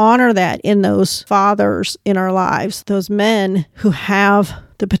men, honor that in those fathers in our lives, those men who have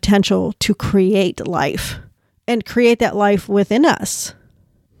the potential to create life. And create that life within us.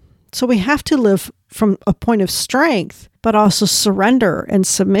 So we have to live from a point of strength, but also surrender and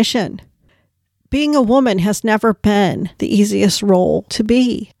submission. Being a woman has never been the easiest role to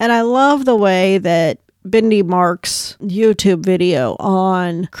be. And I love the way that Bindi Mark's YouTube video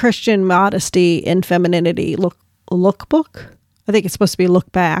on Christian modesty and femininity lookbook. I think it's supposed to be look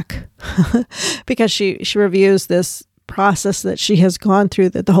back because she reviews this process that she has gone through,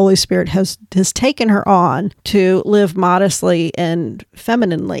 that the Holy Spirit has taken her on to live modestly and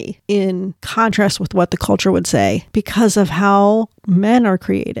femininely, in contrast with what the culture would say, because of how men are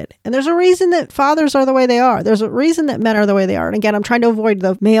created. And there's a reason that fathers are the way they are. There's a reason that men are the way they are. And again, I'm trying to avoid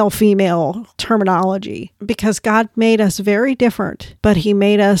the male-female terminology, because God made us very different, but he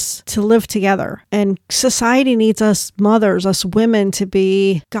made us to live together. And society needs us mothers, us women, to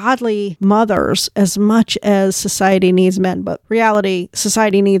be godly mothers as much as society needs men. But reality,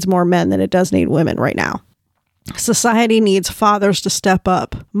 society needs more men than it does need women right now. Society needs fathers to step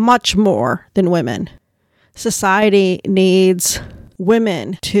up much more than women. Society needs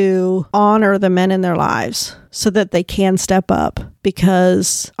women to honor the men in their lives so that they can step up,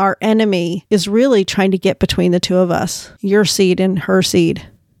 because our enemy is really trying to get between the two of us, your seed and her seed,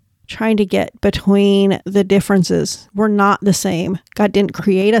 trying to get between the differences. We're not the same. God didn't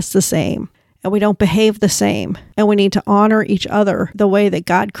create us the same. and we don't behave the same. And we need to honor each other the way that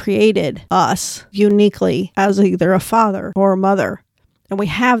God created us uniquely as either a father or a mother. And we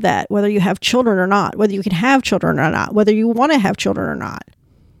have that, whether you have children or not, whether you can have children or not, whether you want to have children or not.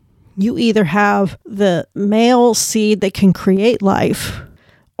 You either have the male seed that can create life,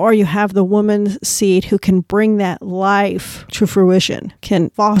 or you have the woman's seed who can bring that life to fruition, can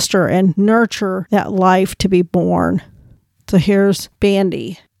foster and nurture that life to be born. So here's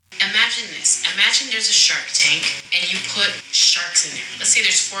Bandy. Imagine this. Imagine there's a shark tank and you put sharks in there. Let's say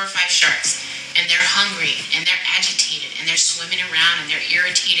there's 4 or 5 sharks and they're hungry and they're agitated and they're swimming around and they're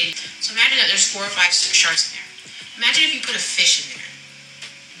irritated. So imagine that there's 4 or 5 sharks in there. Imagine if you put a fish in there.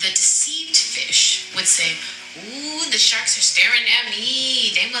 The deceived fish would say, "Ooh, the sharks are staring at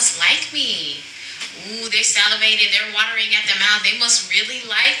me. They must like me. Ooh, they salivated. They're watering at the mouth. They must really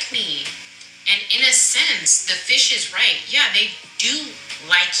like me." And in a sense, the fish is right. Yeah, they do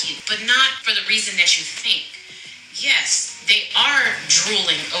like you, but not for the reason that you think. Yes, they are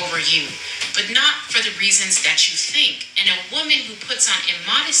drooling over you, but not for the reasons that you think. And a woman who puts on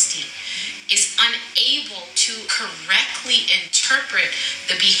immodesty is unable to correctly interpret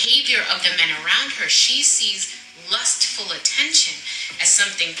the behavior of the men around her. She sees lustful attention as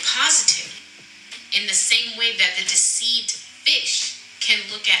something positive, in the same way that the deceived fish can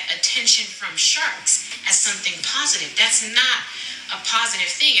look at attention from sharks as something positive. That's not a positive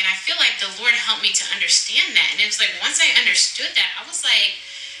thing. And I feel like the Lord helped me to understand that. And it was like, once I understood that, I was like,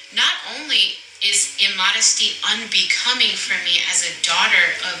 not only is immodesty unbecoming for me as a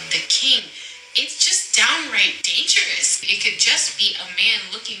daughter of the King, it's just downright dangerous. It could just be a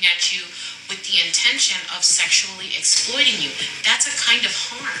man looking at you with the intention of sexually exploiting you. That's a kind of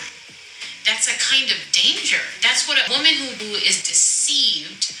harm. That's a kind of danger. That's what a woman who is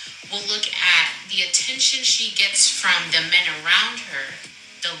deceived will look at, the attention she gets from the men around her,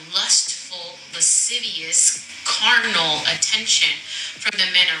 the lustful, lascivious, carnal attention from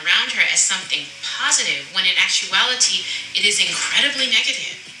the men around her, as something positive, when in actuality, it is incredibly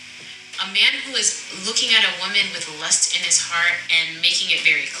negative. A man who is looking at a woman with lust in his heart and making it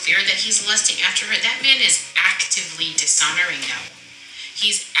very clear that he's lusting after her, that man is actively dishonoring that woman.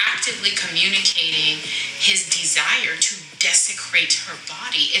 He's actively communicating his desire to desecrate her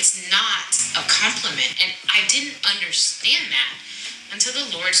body. It's not a compliment. And I didn't understand that until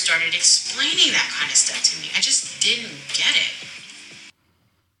the Lord started explaining that kind of stuff to me. I just didn't get it.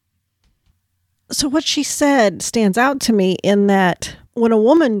 So what she said stands out to me in that when a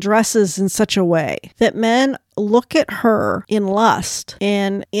woman dresses in such a way that men look at her in lust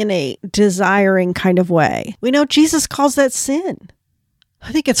and in a desiring kind of way, we know Jesus calls that sin.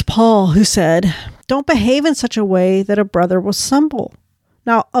 I think it's Paul who said, "Don't behave in such a way that a brother will stumble."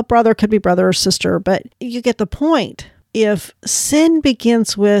 Now, a brother could be brother or sister, but you get the point. If sin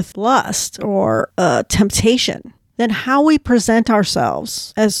begins with lust or temptation, then how we present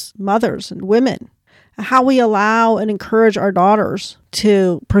ourselves as mothers and women, how we allow and encourage our daughters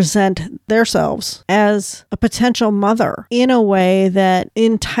to present themselves as a potential mother in a way that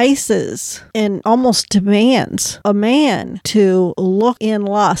entices and almost demands a man to look in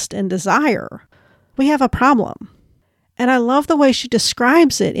lust and desire, we have a problem. And I love the way she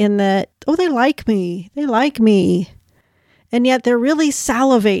describes it in that, oh, they like me. And yet they're really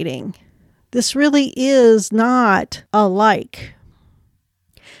salivating. This really is not a like.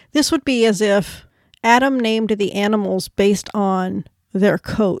 This would be as if Adam named the animals based on their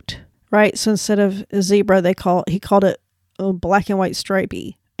coat, right? So instead of a zebra, he called it a black and white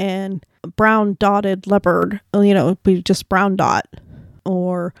stripey, and brown dotted leopard, it'd be just brown dot,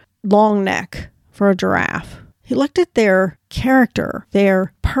 or long neck for a giraffe. He looked at their character,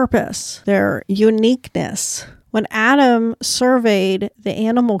 their purpose, their uniqueness. When Adam surveyed the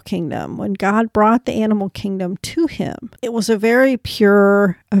animal kingdom, when God brought the animal kingdom to him, it was a very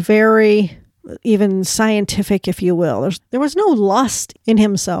pure, a very even scientific, if you will. There was no lust in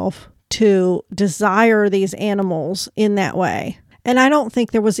himself to desire these animals in that way. And I don't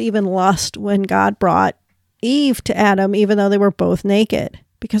think there was even lust when God brought Eve to Adam, even though they were both naked,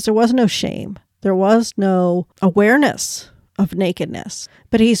 because there was no shame. There was no awareness of nakedness.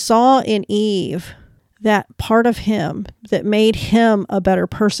 But he saw in Eve that part of him that made him a better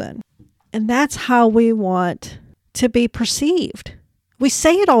person. And that's how we want to be perceived. We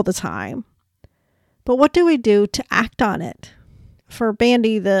say it all the time, but what do we do to act on it? For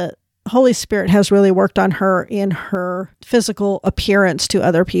Bandy, the Holy Spirit has really worked on her in her physical appearance to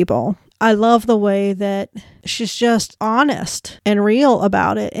other people. I love the way that she's just honest and real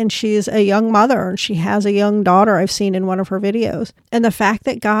about it. And she's a young mother and she has a young daughter I've seen in one of her videos. And the fact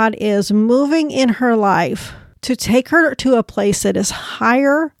that God is moving in her life to take her to a place that is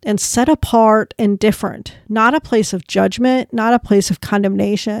higher and set apart and different. Not a place of judgment, not a place of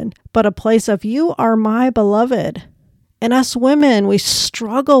condemnation, but a place of, you are my beloved. And us women, we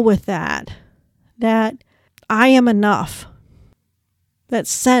struggle with that I am enough. That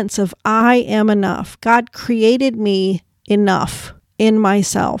sense of I am enough. God created me enough in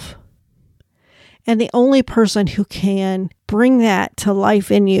myself. And the only person who can bring that to life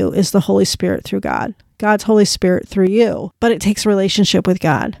in you is the Holy Spirit through God. God's Holy Spirit through you. But it takes relationship with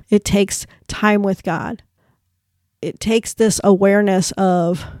God. It takes time with God. It takes this awareness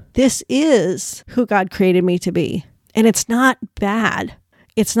of, this is who God created me to be. And it's not bad.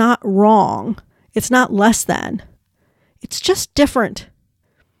 It's not wrong. It's not less than. It's just different.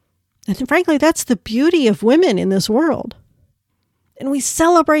 And frankly, that's the beauty of women in this world. And we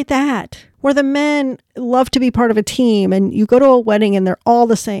celebrate that, where the men love to be part of a team and you go to a wedding and they're all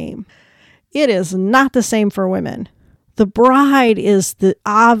the same. It is not the same for women. The bride is the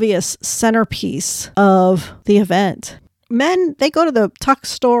obvious centerpiece of the event. Men, they go to the tux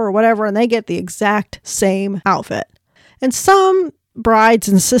store or whatever and they get the exact same outfit. And some brides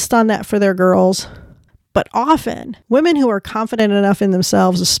insist on that for their girls. But often, women who are confident enough in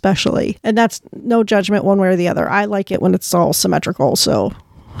themselves especially, and that's no judgment one way or the other. I like it when it's all symmetrical, so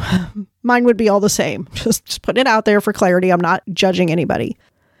mine would be all the same. Just put it out there for clarity. I'm not judging anybody.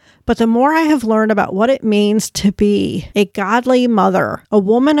 But the more I have learned about what it means to be a godly mother, a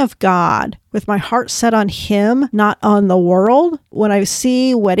woman of God, with my heart set on Him, not on the world, when I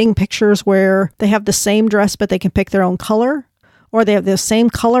see wedding pictures where they have the same dress but they can pick their own color, or they have the same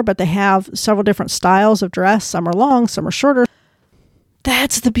color but they have several different styles of dress, some are long, some are shorter.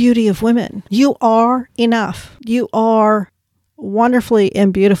 That's the beauty of women. You are enough. You are wonderfully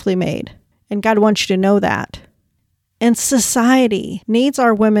and beautifully made. And God wants you to know that. And society needs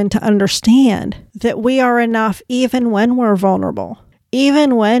our women to understand that we are enough even when we're vulnerable,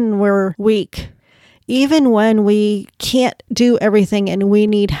 even when we're weak, even when we can't do everything and we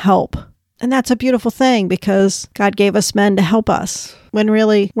need help. And that's a beautiful thing because God gave us men to help us when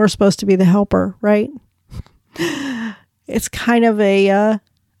really we're supposed to be the helper, right? It's kind of a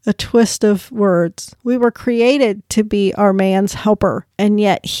twist of words. We were created to be our man's helper, and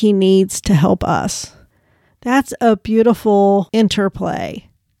yet he needs to help us. That's a beautiful interplay.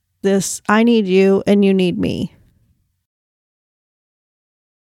 This, I need you and you need me.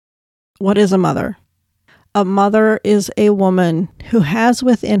 What is a mother? A mother is a woman who has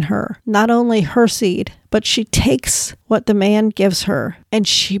within her not only her seed, but she takes what the man gives her and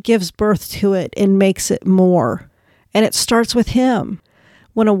she gives birth to it and makes it more. And it starts with him.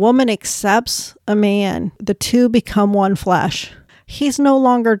 When a woman accepts a man, the two become one flesh. He's no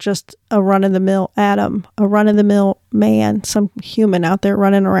longer just a run-of-the-mill Adam, a run-of-the-mill man, some human out there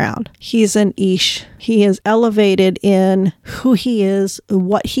running around. He's an Ish. He is elevated in who he is,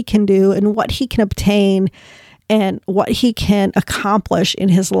 what he can do, and what he can obtain, and what he can accomplish in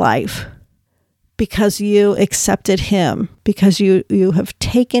his life. Because you accepted him, because you have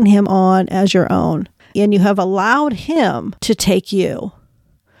taken him on as your own, and you have allowed him to take you.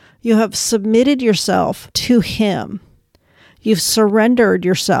 You have submitted yourself to him. You've surrendered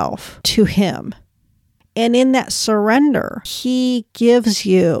yourself to him. And in that surrender, he gives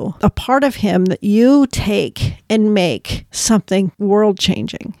you a part of him that you take and make something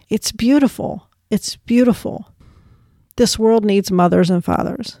world-changing. It's beautiful. It's beautiful. This world needs mothers and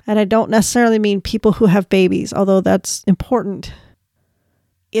fathers. And I don't necessarily mean people who have babies, although that's important.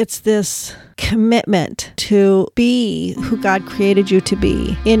 It's this commitment to be who God created you to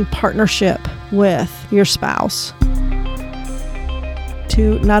be in partnership with your spouse.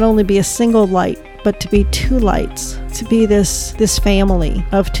 To not only be a single light, but to be two lights, to be this family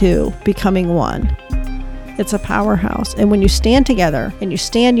of two becoming one. It's a powerhouse. And when you stand together and you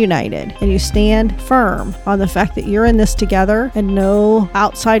stand united and you stand firm on the fact that you're in this together and no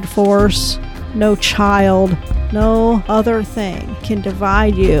outside force, no child, no other thing can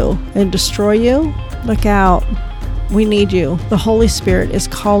divide you and destroy you, look out. We need you. The Holy Spirit is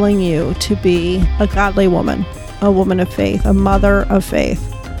calling you to be a godly woman. A woman of faith, a mother of faith,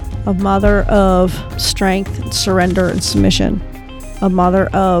 a mother of strength and surrender and submission, a mother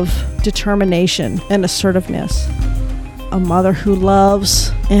of determination and assertiveness, a mother who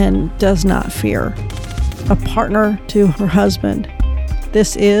loves and does not fear, a partner to her husband.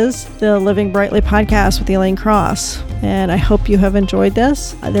 This is the Living Brightly podcast with Elaine Cross, and I hope you have enjoyed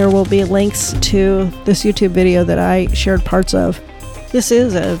this. There will be links to this YouTube video that I shared parts of This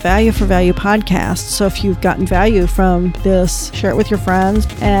is a value for value podcast, so if you've gotten value from this, share it with your friends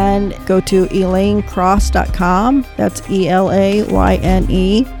and go to ElaineCross.com. That's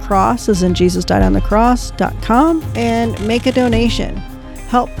ELAYNE, cross as in Jesus died on the cross.com, and make a donation.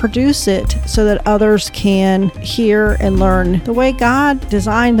 Help produce it so that others can hear and learn the way God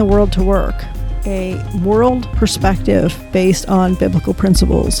designed the world to work, a world perspective based on biblical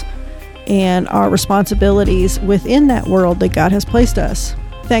principles and our responsibilities within that world that God has placed us.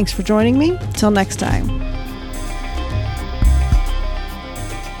 Thanks for joining me. Till next time.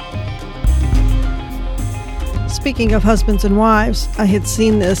 Speaking of husbands and wives, I had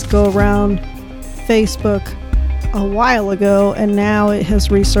seen this go around Facebook a while ago, and now it has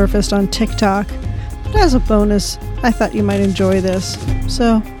resurfaced on TikTok. But as a bonus, I thought you might enjoy this.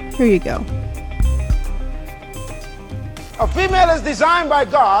 So here you go. A female is designed by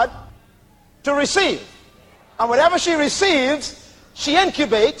God to receive. And whatever she receives, she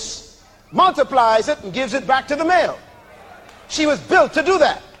incubates, multiplies it, and gives it back to the male. She was built to do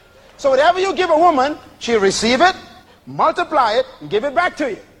that. So whatever you give a woman, she'll receive it, multiply it, and give it back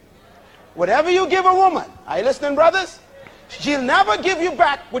to you. Whatever you give a woman, are you listening, brothers? She'll never give you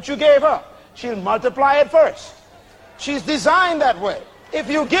back what you gave her. She'll multiply it first. She's designed that way. If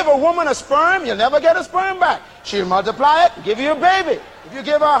you give a woman a sperm, you'll never get a sperm back. She'll multiply it and give you a baby. If you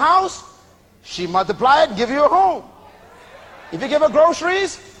give her a house, she'll multiply it and give you a home. If you give her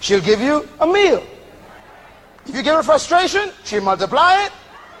groceries, she'll give you a meal. If you give her frustration, she'll multiply it.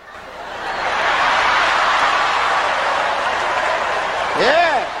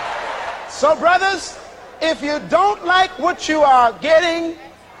 Yeah. So brothers, if you don't like what you are getting,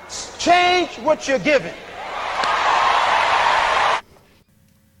 change what you're giving.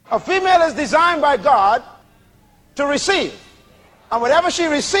 A female is designed by God to receive. And whatever she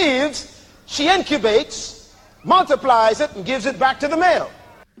receives, she incubates, multiplies it, and gives it back to the male.